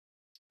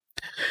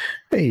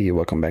Hey,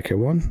 welcome back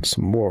everyone.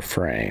 Some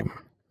WarFrame.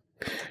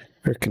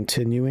 We're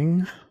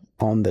continuing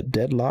on the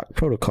Deadlock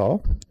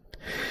protocol.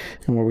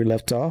 And where we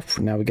left off,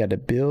 now we got to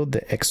build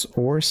the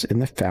Xoris in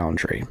the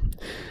foundry.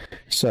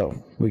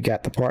 So, we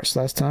got the parts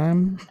last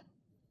time.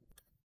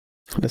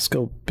 Let's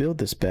go build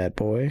this bad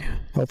boy.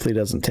 Hopefully it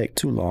doesn't take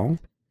too long.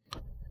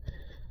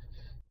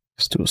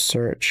 Let's do a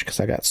search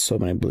because I got so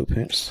many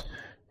blueprints.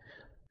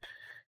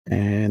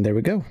 And there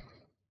we go.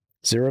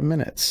 0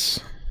 minutes.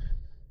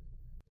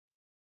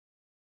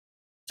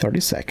 30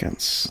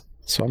 seconds.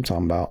 That's what I'm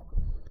talking about.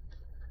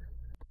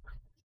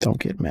 Don't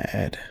get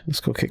mad. Let's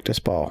go kick this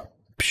ball.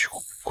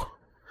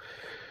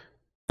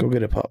 Go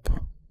get it, pup.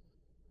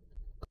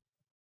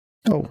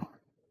 Oh.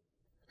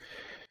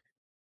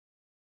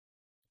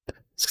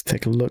 Let's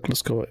take a look.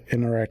 Let's go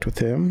interact with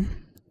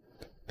him.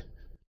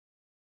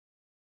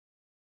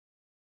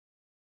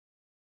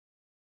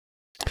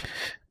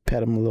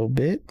 Pat him a little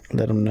bit.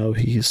 Let him know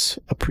he's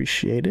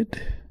appreciated.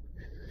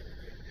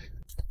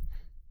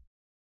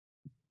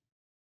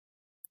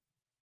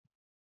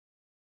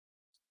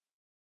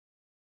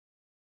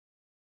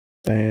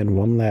 And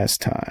one last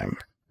time.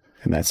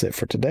 And that's it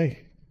for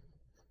today.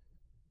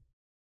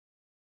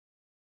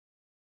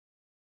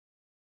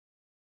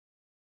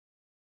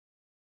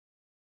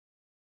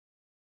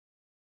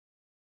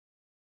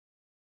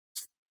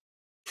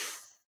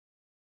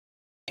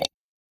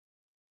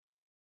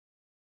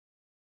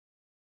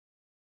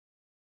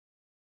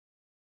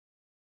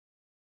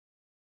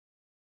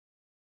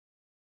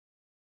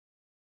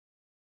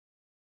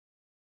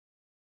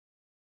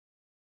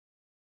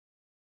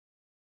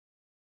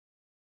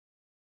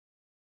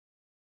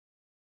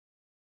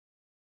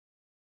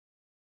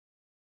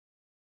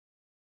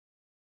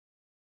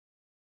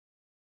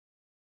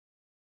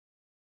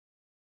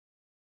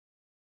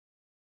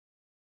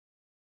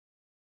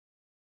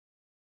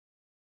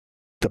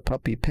 The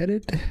puppy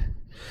petted.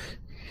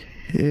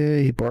 Yeah,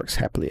 he barks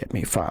happily at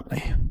me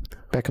finally.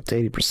 Back up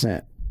to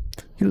 80%.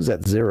 He was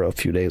at 0 a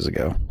few days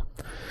ago.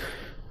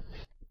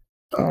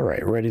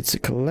 Alright, ready to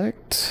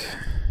collect.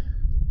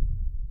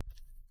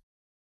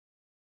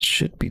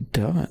 Should be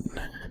done.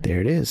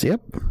 There it is,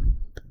 yep.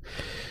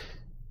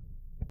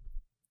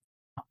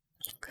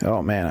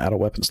 Oh man, out of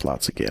weapon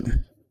slots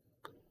again.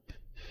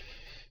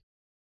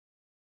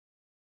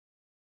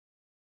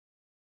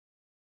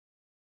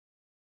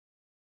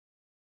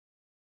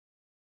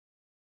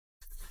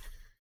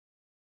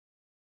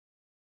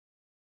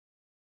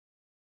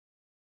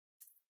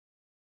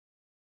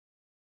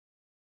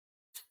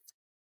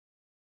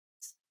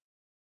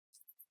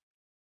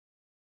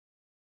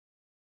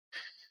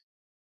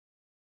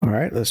 All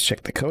right, let's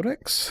check the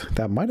codex.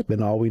 That might have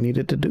been all we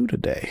needed to do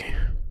today.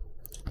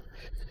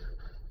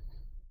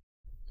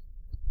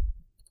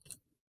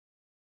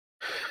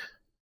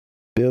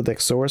 Build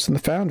Xoris in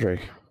the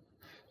foundry.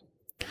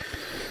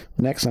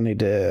 Next, I need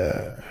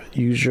to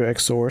use your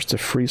Xoris to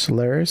free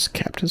Solaris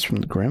captives from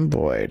the Grim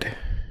Void.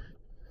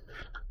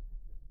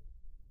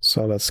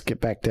 So let's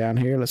get back down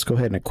here. Let's go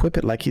ahead and equip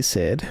it like he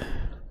said.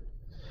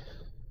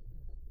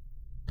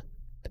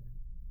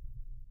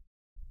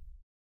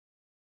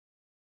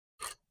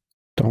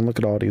 Don't look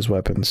at all these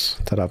weapons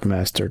that I've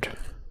mastered.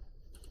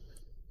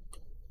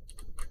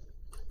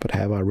 But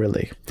have I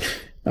really?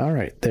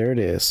 Alright, there it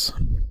is.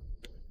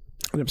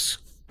 An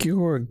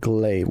obscure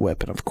glade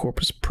weapon of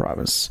Corpus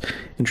Province.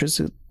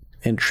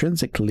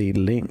 Intrinsically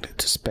linked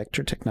to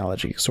Spectre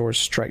technology. Xoris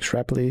strikes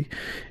rapidly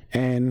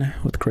and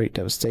with great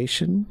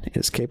devastation. It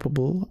is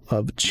capable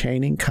of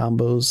chaining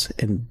combos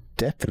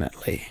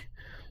indefinitely.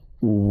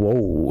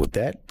 Whoa,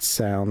 that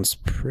sounds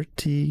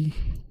pretty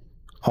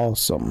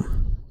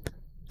awesome.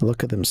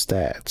 Look at them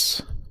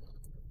stats.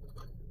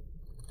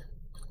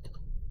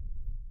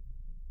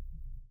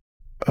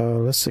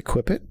 Let's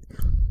equip it.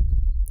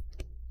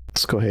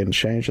 Let's go ahead and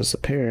change its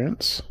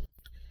appearance.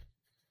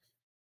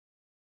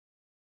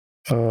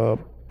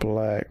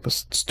 Black.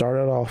 Let's start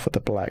it off with the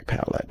black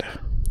palette.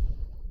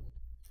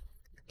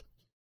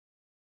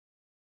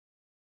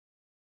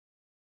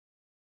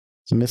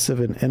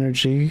 Missive and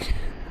energy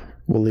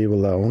we'll leave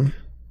alone.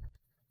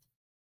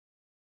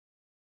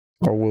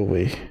 Or will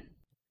we?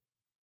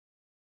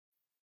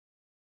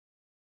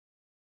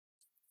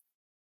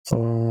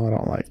 Oh, I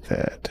don't like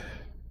that.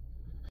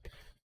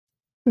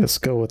 Let's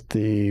go with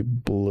the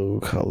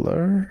blue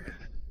color.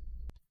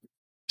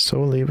 So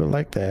we'll leave it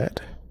like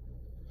that.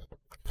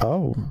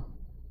 Oh.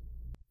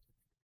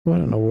 What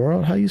in the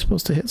world? How are you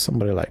supposed to hit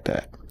somebody like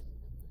that?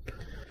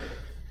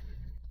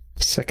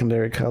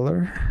 Secondary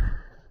color.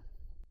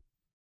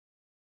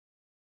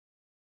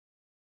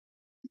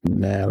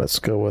 Now let's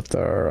go with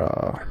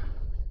our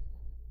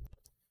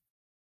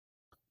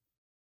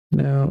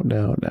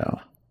no.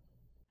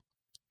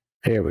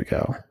 Here we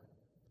go.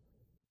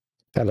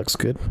 That looks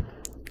good.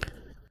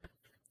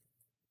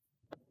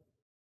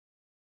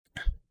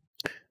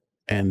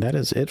 And that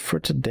is it for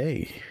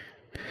today.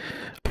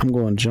 I'm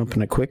going to jump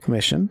in a quick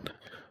mission.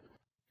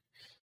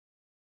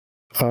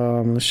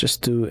 Let's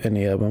just do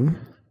any of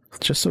them,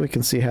 just so we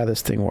can see how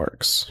this thing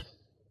works.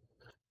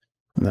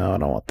 No, I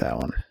don't want that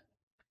one.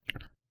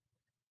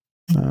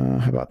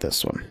 How about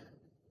this one?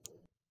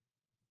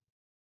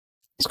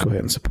 Let's go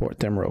ahead and support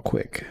them real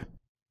quick.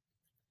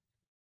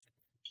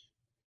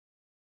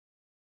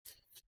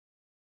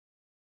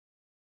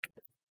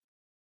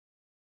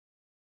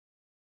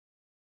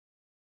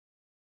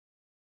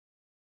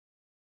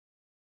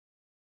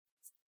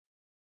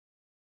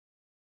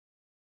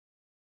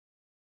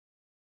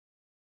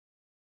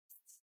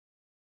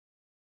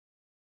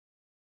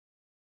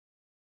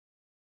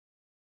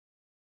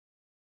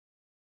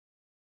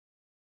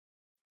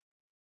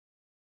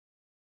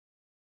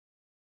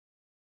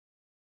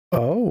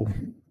 Oh.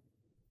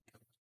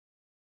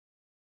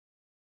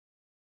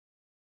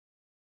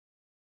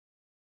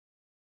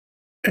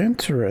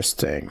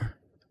 Interesting.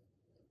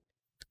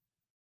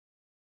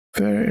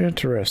 Very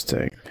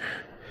interesting.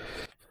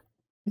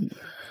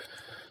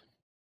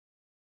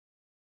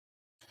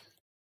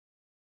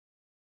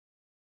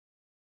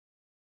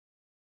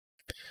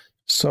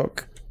 So,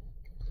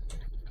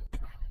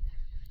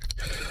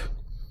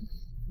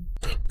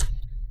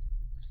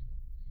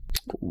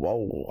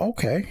 whoa,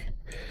 okay.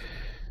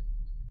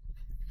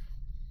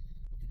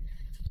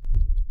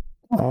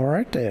 All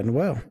right then.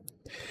 Well,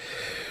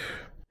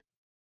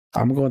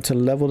 I'm going to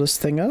level this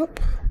thing up,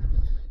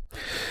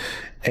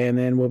 and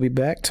then we'll be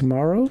back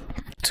tomorrow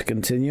to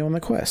continue on the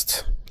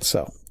quest.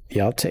 So,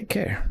 y'all take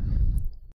care.